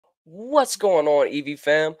What's going on, EV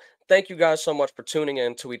fam? Thank you guys so much for tuning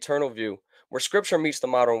in to Eternal View, where scripture meets the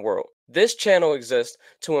modern world. This channel exists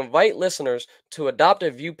to invite listeners to adopt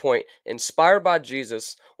a viewpoint inspired by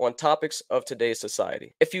Jesus on topics of today's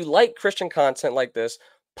society. If you like Christian content like this,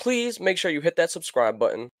 please make sure you hit that subscribe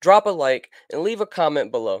button, drop a like, and leave a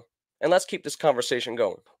comment below. And let's keep this conversation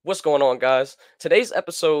going. What's going on, guys? Today's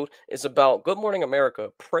episode is about Good Morning America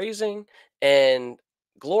praising and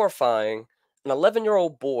glorifying an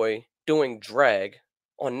 11-year-old boy doing drag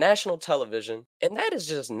on national television, and that is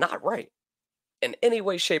just not right in any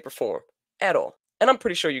way, shape, or form at all. And I'm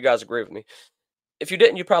pretty sure you guys agree with me. If you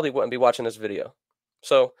didn't, you probably wouldn't be watching this video.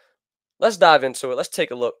 So let's dive into it. Let's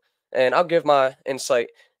take a look, and I'll give my insight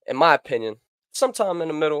and my opinion sometime in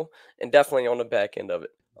the middle and definitely on the back end of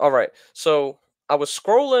it. All right, so I was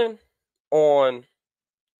scrolling on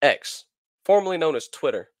X, formerly known as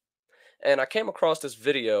Twitter, and I came across this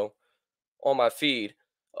video on my feed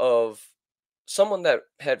of someone that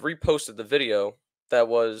had reposted the video that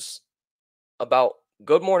was about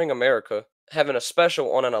Good Morning America having a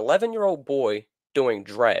special on an 11-year-old boy doing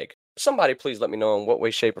drag. Somebody please let me know in what way,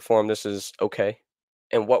 shape, or form this is okay,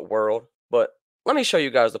 in what world. But let me show you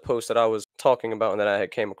guys the post that I was talking about and that I had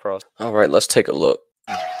came across. All right, let's take a look.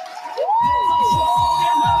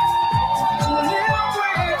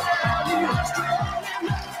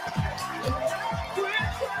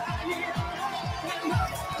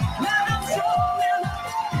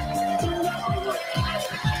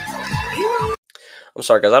 I'm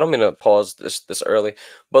sorry, guys. I don't mean to pause this early,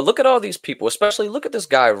 but look at all these people. Especially look at this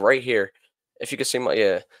guy right here. If you can see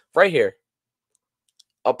right here,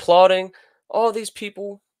 applauding all these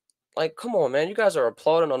people. Like, come on, man! You guys are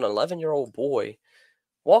applauding an 11-year-old boy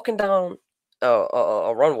walking down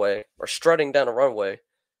a runway or strutting down a runway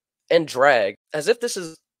in drag, as if this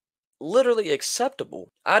is literally acceptable.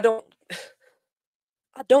 I don't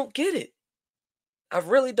get it. I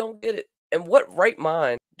really don't get it. In what right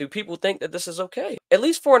mind do people think that this is okay? At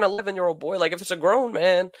least for an 11-year-old boy. Like, if it's a grown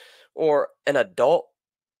man or an adult,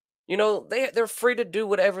 they're free to do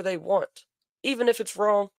whatever they want. Even if it's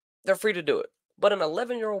wrong, they're free to do it. But an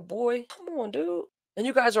 11-year-old boy, come on, dude. And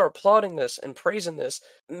you guys are applauding this and praising this,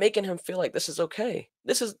 making him feel like this is okay.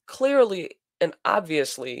 This is clearly and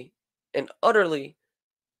obviously and utterly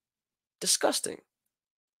disgusting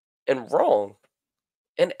and wrong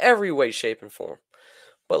in every way, shape, and form.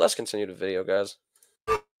 But let's continue the video, guys.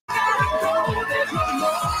 Hello, Desmond.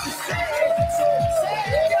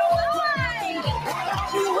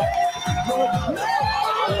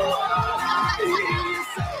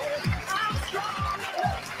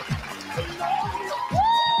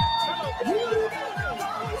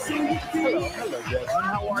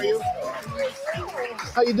 How are you?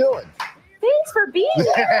 How you doing? Thanks for being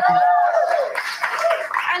here.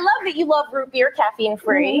 I love that you love root beer, caffeine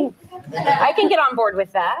free. I can get on board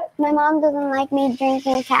with that. My mom doesn't like me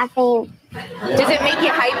drinking caffeine. Does it make you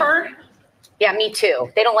hyper? Yeah, me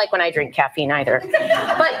too. They don't like when I drink caffeine either.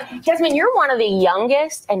 But Desmond, you're one of the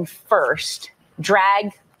youngest and first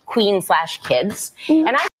drag queen/kids.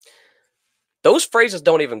 And those phrases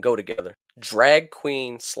don't even go together. Drag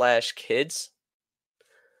queen/kids.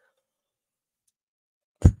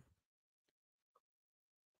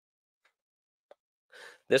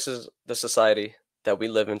 This is the society that we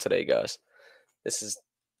live in today, guys. This is,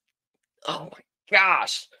 oh my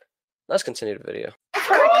gosh. Let's continue the video. I've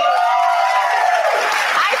heard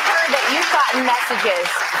that you've gotten messages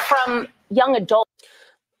from young adults.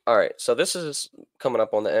 All right, so this is coming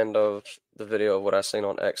up on the end of the video of what I've seen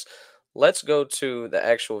on X. Let's go to the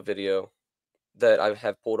actual video that I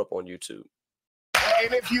have pulled up on YouTube.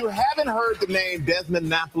 And if you haven't heard the name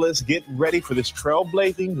Desmond Napolis, get ready for this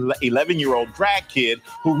trailblazing 11-year-old drag kid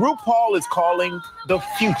who RuPaul is calling the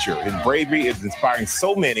future. His bravery is inspiring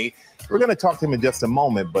so many. We're going to talk to him in just a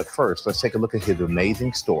moment, but first, let's take a look at his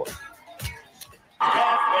amazing story. I'm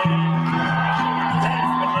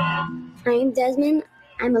Desmond.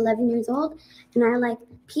 I'm 11 years old, and I like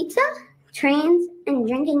pizza, trains, and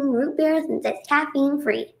drinking root beers since it's caffeine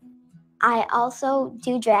free. I also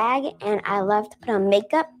do drag, and I love to put on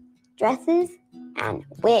makeup, dresses, and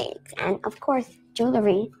wigs, and of course,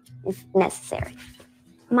 jewelry if necessary.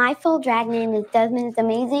 My full drag name is Desmond is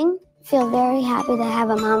Amazing. I feel very happy to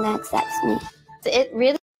have a mom that accepts me. It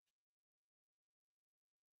really.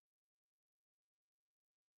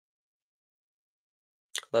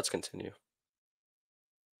 Let's continue.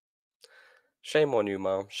 Shame on you,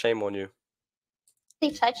 Mom. Shame on you.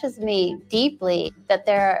 It touches me deeply that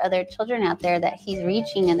there are other children out there that he's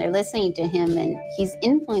reaching and they're listening to him and he's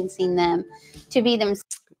influencing them to be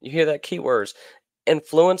themselves. You hear that keywords,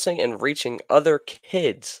 influencing and reaching other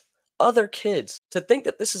kids, other kids, to think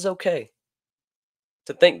that this is okay,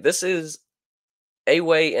 to think this is a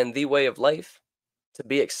way and the way of life, to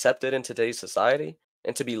be accepted in today's society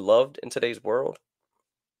and to be loved in today's world.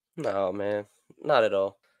 No, man, not at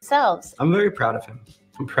all. Selves. I'm very proud of him.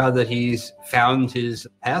 I'm proud that he's found his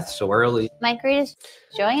path so early. My greatest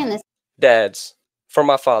joy in this. Dads, for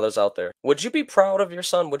my fathers out there, would you be proud of your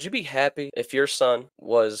son? Would you be happy if your son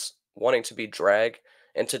was wanting to be dragged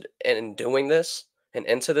and doing this and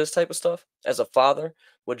into this type of stuff? As a father,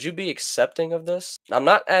 would you be accepting of this? I'm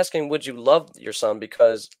not asking would you love your son,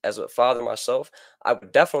 because as a father myself, I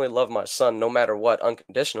would definitely love my son no matter what,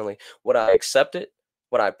 unconditionally. Would I accept it?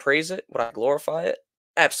 Would I praise it? Would I glorify it?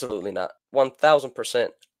 Absolutely not. 1000%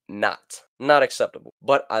 not. Not acceptable.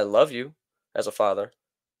 But I love you as a father,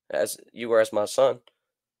 as you were as my son,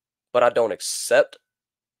 but I don't accept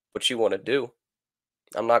what you want to do.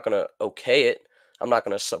 I'm not going to okay it. I'm not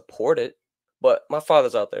going to support it. But my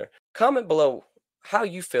fathers out there, comment below how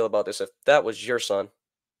you feel about this if that was your son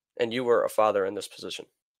and you were a father in this position.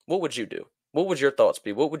 What would you do? What would your thoughts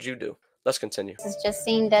be? What would you do? Let's continue. This is just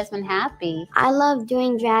seeing Desmond happy. I love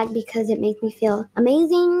doing drag because it makes me feel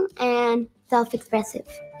amazing and self-expressive.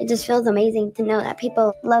 It just feels amazing to know that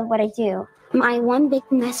people love what I do. My one big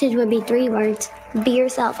message would be 3 words: be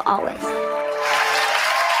yourself always. Please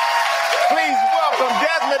welcome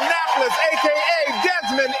Desmond Napoles, aka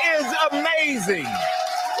Desmond is amazing.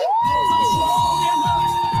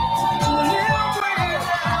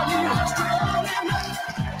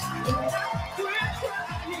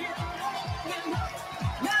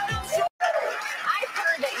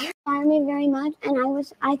 Inspired me very much, and I wish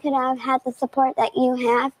I could have had the support that you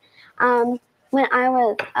have when I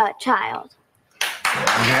was a child.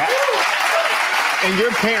 Yeah. And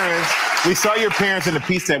your parents, we saw your parents in the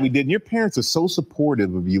piece that we did, and your parents are so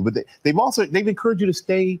supportive of you, but they've encouraged you to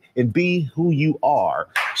stay and be who you are.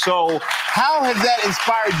 So how has that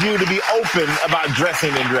inspired you to be open about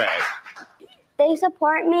dressing in drag? They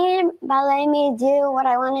support me by letting me do what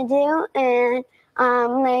I want to do, and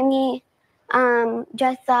letting me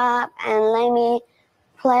dress up and let me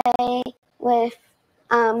play with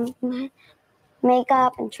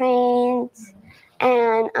makeup and trains.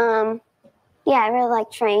 And yeah, I really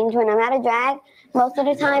like trains. When I'm at a drag, most of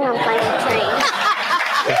the time I'm playing with trains.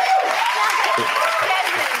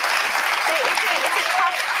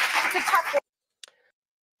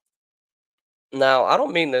 Now, I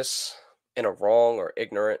don't mean this in a wrong or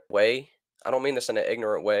ignorant way. I don't mean this in an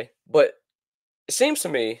ignorant way, but it seems to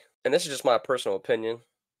me, and this is just my personal opinion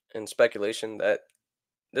and speculation, that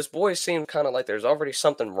this boy seems kind of like there's already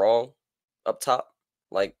something wrong up top.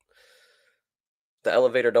 Like the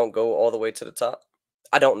elevator don't go all the way to the top.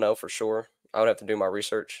 I don't know for sure. I would have to do my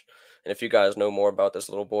research. And if you guys know more about this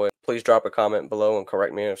little boy, please drop a comment below and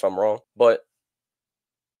correct me if I'm wrong. But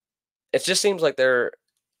it just seems like there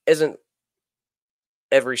isn't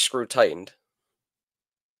every screw tightened,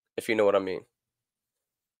 if you know what I mean.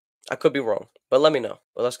 I could be wrong, but let me know.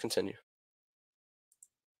 But let's continue.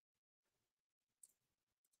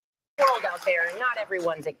 World out there, not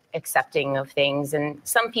everyone's accepting of things, and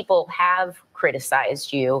some people have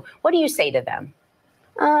criticized you. What do you say to them?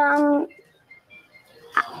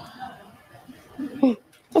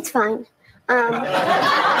 It's fine. Well, we're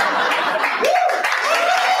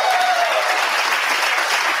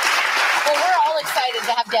all excited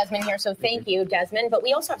to have Desmond here, so thank you, Desmond. But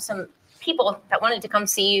we also have some people that wanted to come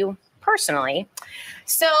see you personally.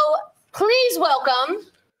 So please welcome.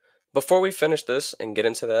 Before we finish this and get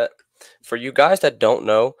into that, for you guys that don't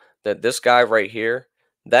know, that this guy right here,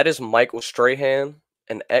 that is Michael Strahan,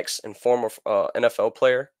 an ex and former NFL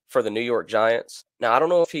player for the New York Giants. Now, I don't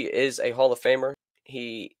know if he is a Hall of Famer.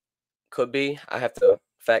 He could be. I have to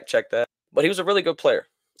fact check that. But he was a really good player.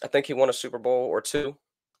 I think he won a Super Bowl or 2.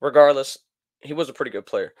 Regardless, he was a pretty good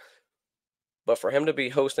player. But for him to be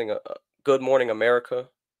hosting a Good Morning America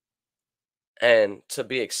and to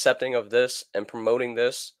be accepting of this and promoting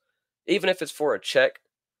this, even if it's for a check,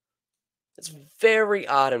 it's very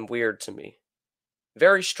odd and weird to me.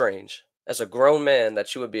 Very strange. As a grown man,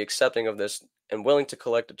 that you would be accepting of this and willing to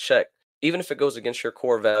collect a check, even if it goes against your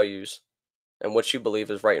core values and what you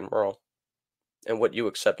believe is right and wrong, and what you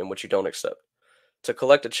accept and what you don't accept. To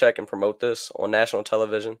collect a check and promote this on national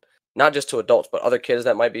television, not just to adults, but other kids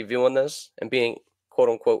that might be viewing this and being, quote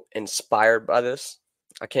unquote, inspired by this,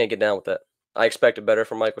 I can't get down with that. I expected better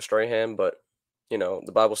from Michael Strahan, but you know,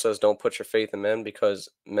 the Bible says don't put your faith in men, because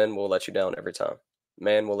men will let you down every time.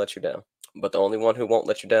 Man will let you down. But the only one who won't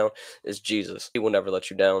let you down is Jesus. He will never let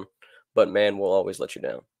you down, but man will always let you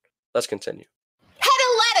down. Let's continue. Head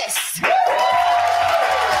of lettuce.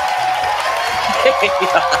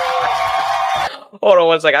 Hold on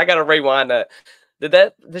 1 second. I gotta rewind that.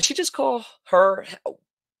 Did she just call her?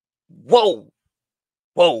 Whoa.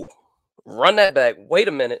 Whoa. Run that back. Wait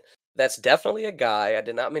a minute. That's definitely a guy. I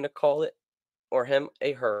did not mean to call it or him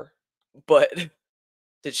a her. But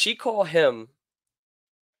did she call him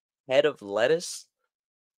head of lettuce?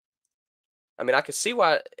 I mean, I could see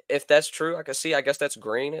why, if that's true, I guess that's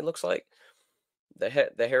green, it looks like. The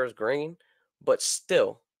hair is green, but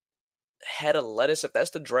still, head of lettuce, if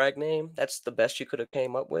that's the drag name, that's the best you could have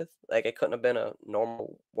came up with. Like, it couldn't have been a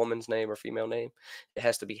normal woman's name or female name. It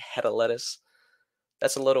has to be head of lettuce.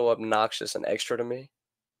 That's a little obnoxious and extra to me.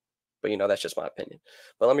 But, that's just my opinion.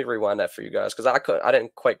 But let me rewind that for you guys, because I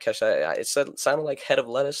didn't quite catch that. It sounded like head of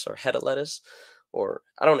lettuce or head of lettuce, or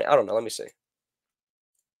I don't know. Let me see.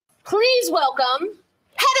 Please welcome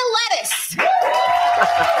head of lettuce.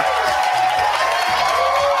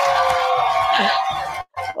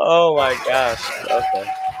 Oh my gosh. Okay.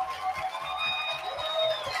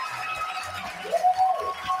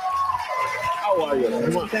 How are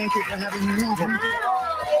you? Thank you for having me over.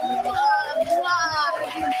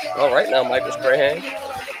 All right now, Michael Strahan.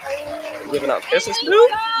 Giving out kisses And too? we've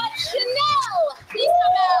got Chanel. Please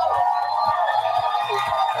come out.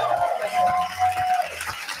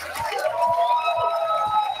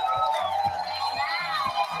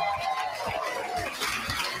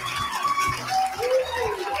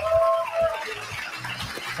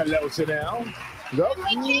 Hello, Chanel. Go. We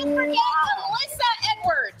can't forget Alyssa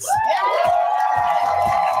Edwards.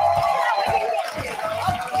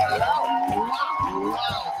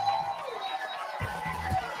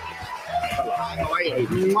 How are you?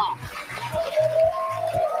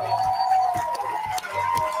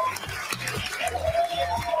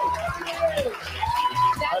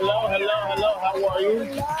 Hello. How are you?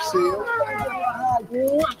 See you.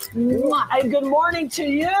 And good morning to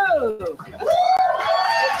you.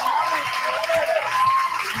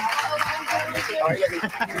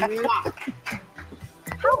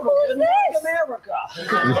 How cool is this? America.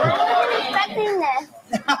 Expecting this.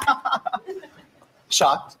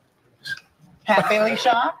 Shocked. Happily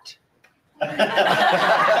shocked.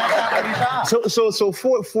 So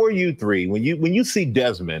for you three, when you see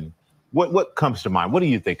Desmond, what comes to mind? What do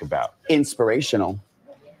you think about? Inspirational.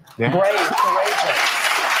 Yeah. Great, courageous.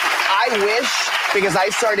 I wish, because I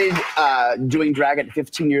started doing drag at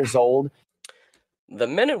 15 years old. The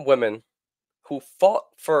men and women who fought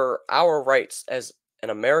for our rights as an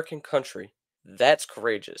American country, that's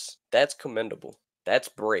courageous. That's commendable. That's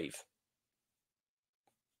brave.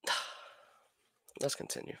 Let's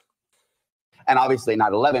continue. And obviously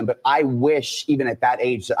not 11, but I wish even at that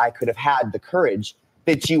age that I could have had the courage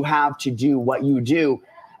that you have to do what you do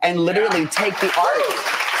and literally take the art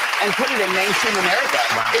and put it in mainstream America.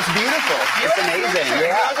 It's beautiful. It's amazing.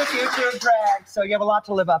 You're the future of drag, so you have a lot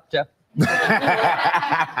to live up to. And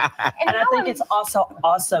I think it's also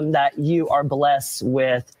awesome that you are blessed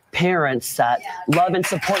with parents that love and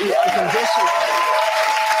support you unconditionally.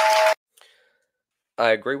 I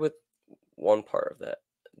agree with one part of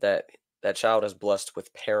that child is blessed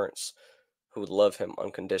with parents who love him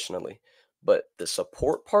unconditionally. But the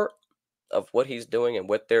support part of what he's doing and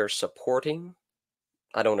what they're supporting,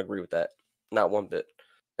 I don't agree with that. Not one bit.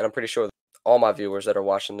 And I'm pretty sure all my viewers that are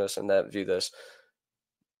watching this and that view this,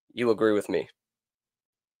 you agree with me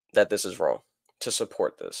that this is wrong to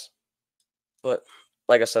support this. But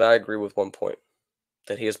like I said, I agree with one point,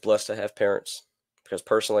 that he is blessed to have parents, because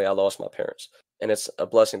personally I lost my parents. And it's a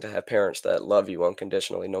blessing to have parents that love you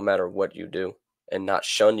unconditionally no matter what you do and not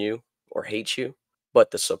shun you or hate you.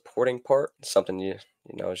 But the supporting part is something you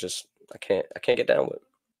know, it's just I can't get down with.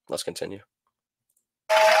 Let's continue.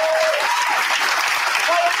 Well,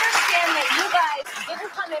 I understand that you guys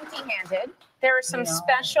didn't come empty-handed. There are some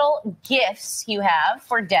special gifts you have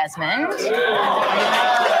for Desmond.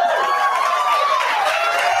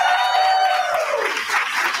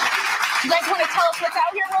 You guys want to tell us what's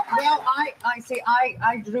out here real quick? Well,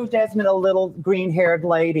 I drew Desmond a little green-haired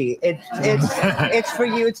lady. It's for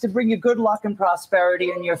you. It's to bring you good luck and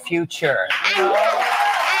prosperity in your future. And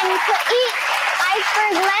to eat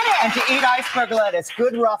iceberg lettuce. And to eat iceberg lettuce.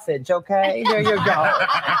 Good roughage, okay? There you go.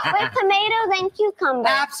 With tomatoes and cucumbers.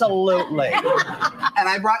 Absolutely. And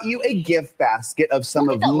I brought you a gift basket of some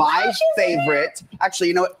of my favorite. Actually,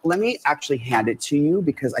 you know what? Let me actually hand it to you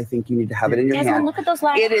because I think you need to have it in your Desmond, hand. look at those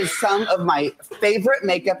lashes. It is some of my favorite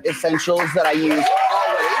makeup essentials that I use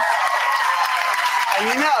always. And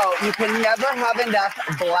you know, you can never have enough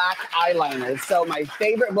black eyeliners. So my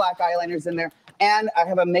favorite black eyeliners in there. And I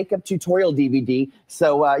have a makeup tutorial DVD,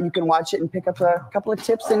 so you can watch it and pick up a couple of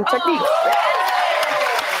tips and techniques. And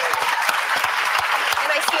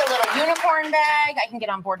I see a little unicorn unicorn bag. I can get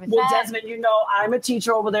on board with Well, that. Desmond, you know, I'm a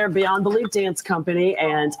teacher over there, Beyond Belief Dance Company,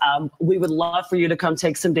 and we would love for you to come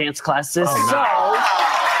take some dance classes. Oh, so nice.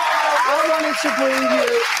 I wanted to bring you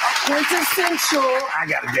a quintessential I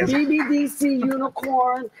got it, Desmond. BBDC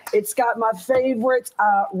unicorn. It's got my favorite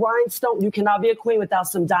rhinestone. You cannot be a queen without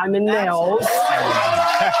some diamond nails.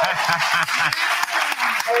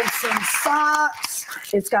 And some socks.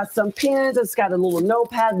 It's got some pins. It's got a little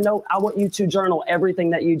notepad. Note, I want you to journal everything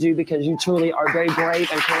that you do because you truly are very brave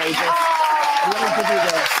and courageous. And let me give you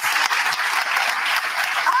this.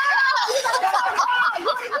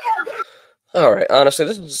 All right, honestly,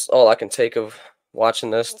 this is all I can take of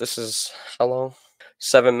watching this. This is how long?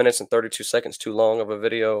 7 minutes and 32 seconds too long of a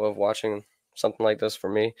video of watching something like this for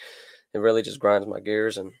me. It really just grinds my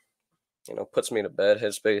gears and, you know, puts me in a bad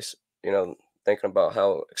headspace, you know, thinking about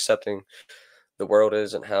how accepting the world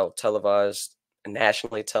is and how televised,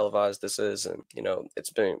 nationally televised this is, and, you know, it's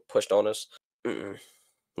being pushed on us. No,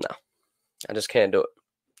 I just can't do it.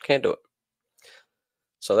 Can't do it.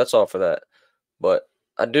 So that's all for that. But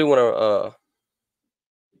I do want to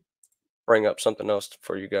bring up something else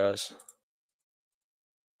for you guys.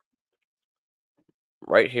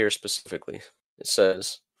 Right here specifically, it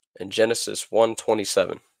says in Genesis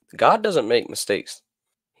 1:27, God doesn't make mistakes.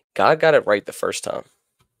 God got it right the first time.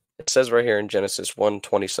 It says right here in Genesis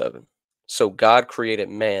 1:27, so God created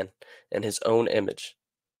man in his own image.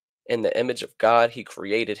 In the image of God, he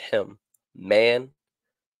created him, man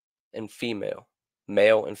and female,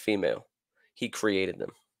 male and female. He created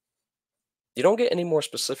them. You don't get any more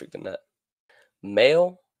specific than that.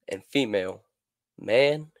 Male and female,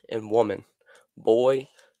 man and woman, boy,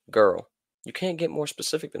 girl. You can't get more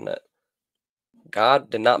specific than that. God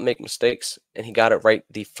did not make mistakes, and he got it right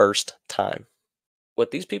the first time. What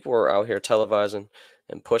these people are out here televising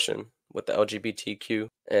and pushing with the LGBTQ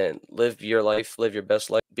and live your life, live your best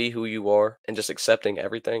life, be who you are, and just accepting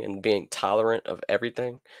everything and being tolerant of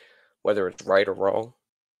everything, whether it's right or wrong.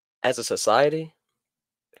 As a society,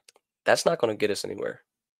 that's not going to get us anywhere.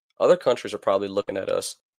 Other countries are probably looking at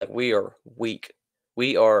us like we are weak.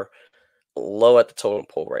 We are low at the totem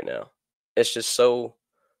pole right now. It's just so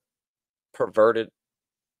perverted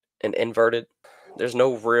and inverted. There's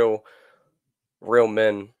no real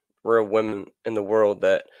men, real women in the world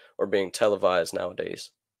that are being televised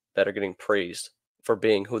nowadays, that are getting praised for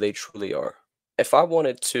being who they truly are. If I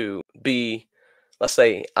wanted to be, let's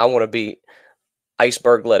say I want to be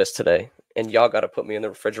iceberg lettuce today, and y'all got to put me in the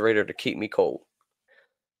refrigerator to keep me cold.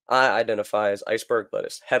 I identify as iceberg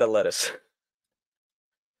lettuce, head of lettuce.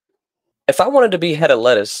 If I wanted to be head of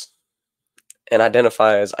lettuce and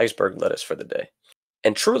identify as iceberg lettuce for the day,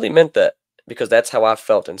 and truly meant that, because that's how I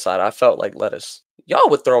felt inside, I felt like lettuce, y'all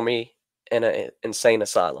would throw me in an insane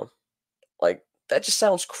asylum. Like, that just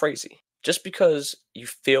sounds crazy. Just because you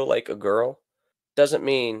feel like a girl doesn't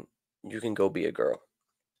mean you can go be a girl.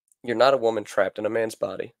 You're not a woman trapped in a man's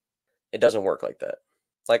body. It doesn't work like that.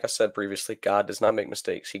 Like I said previously, God does not make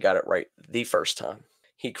mistakes. He got it right the first time.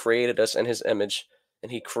 He created us in his image,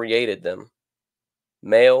 and he created them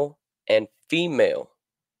male and female.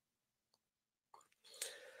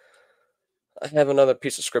 I have another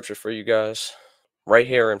piece of scripture for you guys right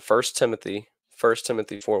here in 1 Timothy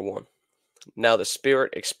 4:1. Now the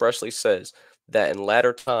Spirit expressly says that in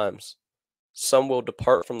latter times some will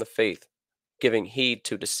depart from the faith, giving heed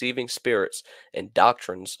to deceiving spirits and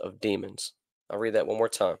doctrines of demons. I'll read that one more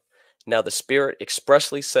time. Now the Spirit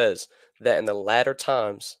expressly says that in the latter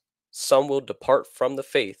times some will depart from the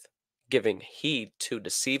faith, giving heed to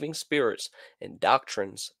deceiving spirits and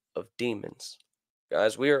doctrines of demons.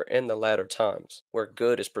 Guys, we are in the latter times where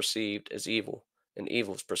good is perceived as evil and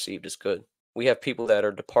evil is perceived as good. We have people that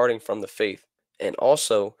are departing from the faith. And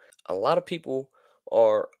also, a lot of people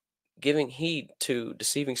are giving heed to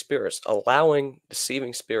deceiving spirits, allowing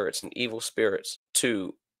deceiving spirits and evil spirits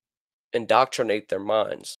to indoctrinate their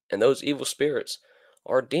minds. And those evil spirits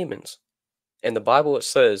are demons. In the Bible, it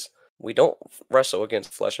says, we don't wrestle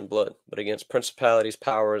against flesh and blood, but against principalities,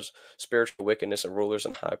 powers, spiritual wickedness, and rulers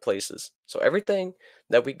in high places. So everything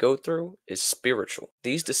that we go through is spiritual.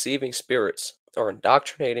 These deceiving spirits are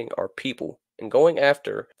indoctrinating our people and going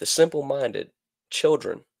after the simple-minded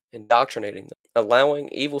children, indoctrinating them, allowing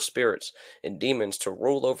evil spirits and demons to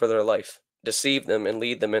rule over their life, deceive them, and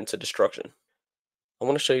lead them into destruction. I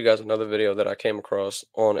want to show you guys another video that I came across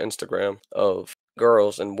on Instagram of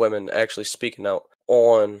girls and women actually speaking out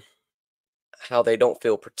on how they don't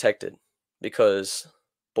feel protected because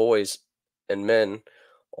boys and men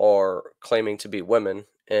are claiming to be women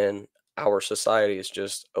and our society is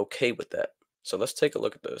just okay with that. So let's take a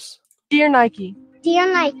look at this. Dear Nike.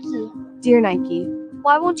 Dear Nike, Dear Nike.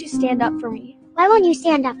 Why won't you stand up for me? why won't you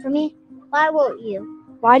stand up for me? Why won't you?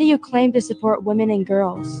 Why do you claim to support women and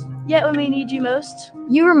girls? Yet when we need you most,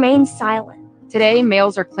 You remain silent. Today,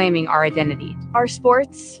 males are claiming our identity. our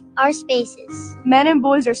sports, Our spaces. men and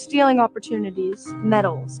boys are stealing opportunities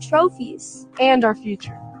Medals. trophies, and our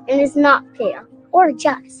future. It is not fair or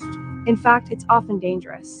just. In fact, it's often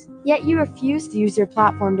dangerous. Yet you refuse to use your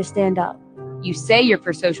platform to stand up. You say you're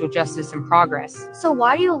for social justice and progress. So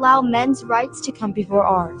why do you allow men's rights to come before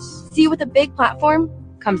ours? See, with a big platform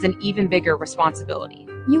Comes an even bigger responsibility.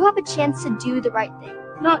 you have a chance to do the right thing,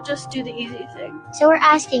 not just do the easy thing. So we're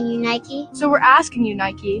asking you, Nike. So we're asking you,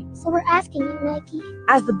 Nike, So we're asking you, Nike.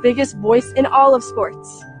 as the biggest voice in all of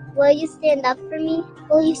sports, Will you stand up for me?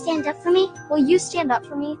 Will you stand up for me? will you stand up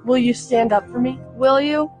for me? Will you stand up for me? Will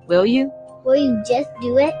you? Will you? Will you just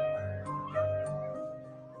do it?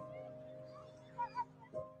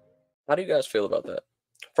 How do you guys feel about that?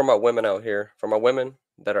 For my women out here, for my women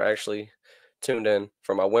that are actually tuned in,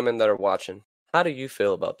 for my women that are watching, how do you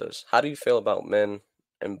feel about this? How do you feel about men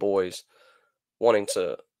and boys wanting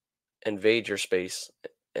to invade your space,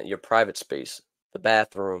 your private space, the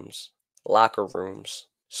bathrooms, locker rooms,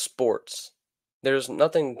 sports? There's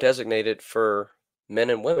nothing designated for men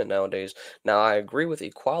and women nowadays. Now, I agree with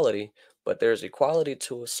equality, but there's equality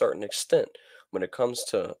to a certain extent when it comes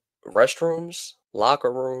to restrooms,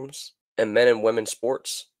 locker rooms, and men and women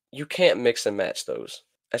sports. You can't mix and match those.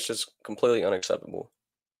 That's just completely unacceptable.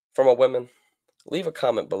 For my women, leave a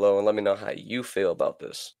comment below and let me know how you feel about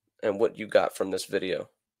this and what you got from this video.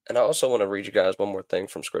 And I also want to read you guys one more thing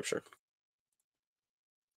from scripture.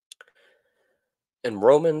 In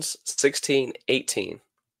Romans 16:18,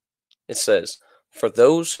 it says, "For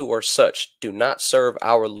those who are such do not serve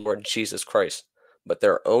our Lord Jesus Christ, but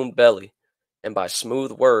their own belly, and by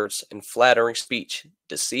smooth words and flattering speech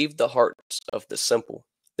deceive the hearts of the simple."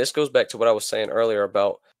 This goes back to what I was saying earlier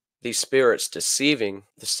about these spirits deceiving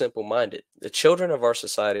the simple-minded. The children of our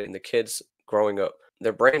society and the kids growing up,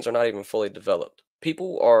 their brains are not even fully developed.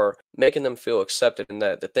 People are making them feel accepted in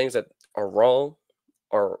that the things that are wrong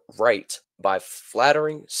are right by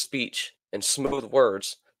flattering speech and smooth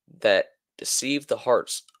words that deceive the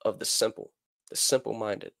hearts of the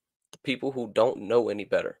simple-minded, the people who don't know any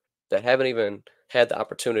better, that haven't even had the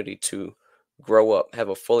opportunity to grow up, have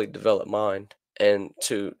a fully developed mind, and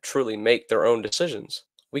to truly make their own decisions.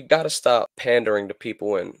 We got to stop pandering to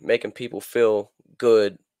people and making people feel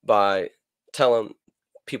good by telling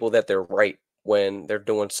people that they're right when they're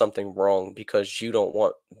doing something wrong because you don't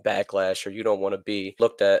want backlash or you don't want to be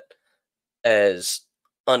looked at as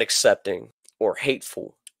unaccepting or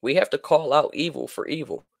hateful. We have to call out evil for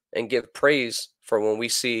evil and give praise for when we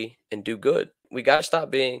see and do good. We got to stop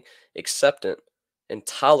being acceptant and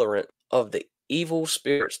tolerant of the evil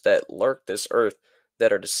spirits that lurk this earth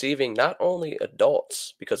that are deceiving not only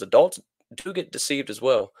adults, because adults do get deceived as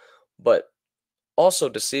well, but also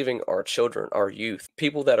deceiving our children, our youth,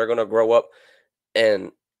 people that are going to grow up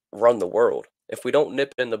and run the world. If we don't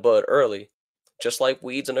nip it in the bud early, just like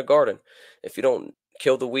weeds in a garden, if you don't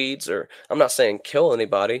kill the weeds, or I'm not saying kill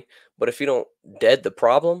anybody, but if you don't dead the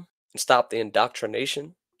problem and stop the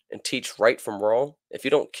indoctrination and teach right from wrong, if you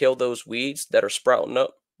don't kill those weeds that are sprouting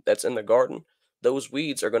up that's in the garden, those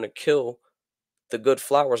weeds are going to kill the good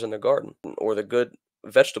flowers in the garden or the good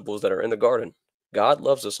vegetables that are in the garden. God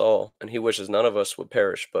loves us all, and he wishes none of us would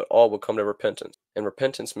perish, but all would come to repentance. And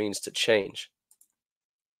repentance means to change.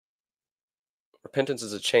 Repentance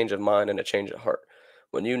is a change of mind and a change of heart.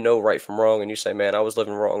 When you know right from wrong and you say, man, I was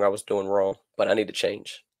living wrong, I was doing wrong, but I need to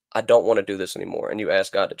change. I don't want to do this anymore. And you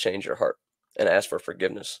ask God to change your heart and ask for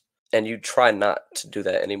forgiveness. And you try not to do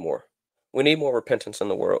that anymore. We need more repentance in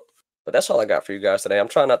the world. But that's all I got for you guys today. I'm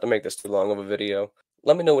trying not to make this too long of a video.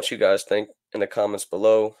 Let me know what you guys think in the comments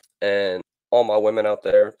below. And all my women out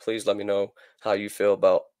there, please let me know how you feel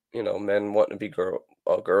about, men wanting to be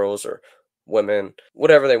girls or women,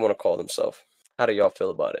 whatever they want to call themselves. How do y'all feel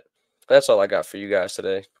about it? That's all I got for you guys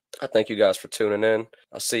today. I thank you guys for tuning in.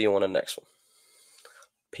 I'll see you on the next one.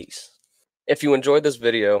 Peace. If you enjoyed this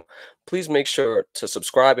video, please make sure to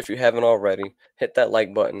subscribe if you haven't already, hit that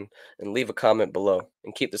like button, and leave a comment below,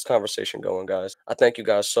 and keep this conversation going, guys. I thank you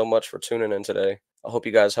guys so much for tuning in today. I hope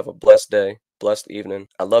you guys have a blessed day, blessed evening.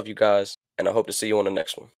 I love you guys, and I hope to see you on the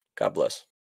next one. God bless.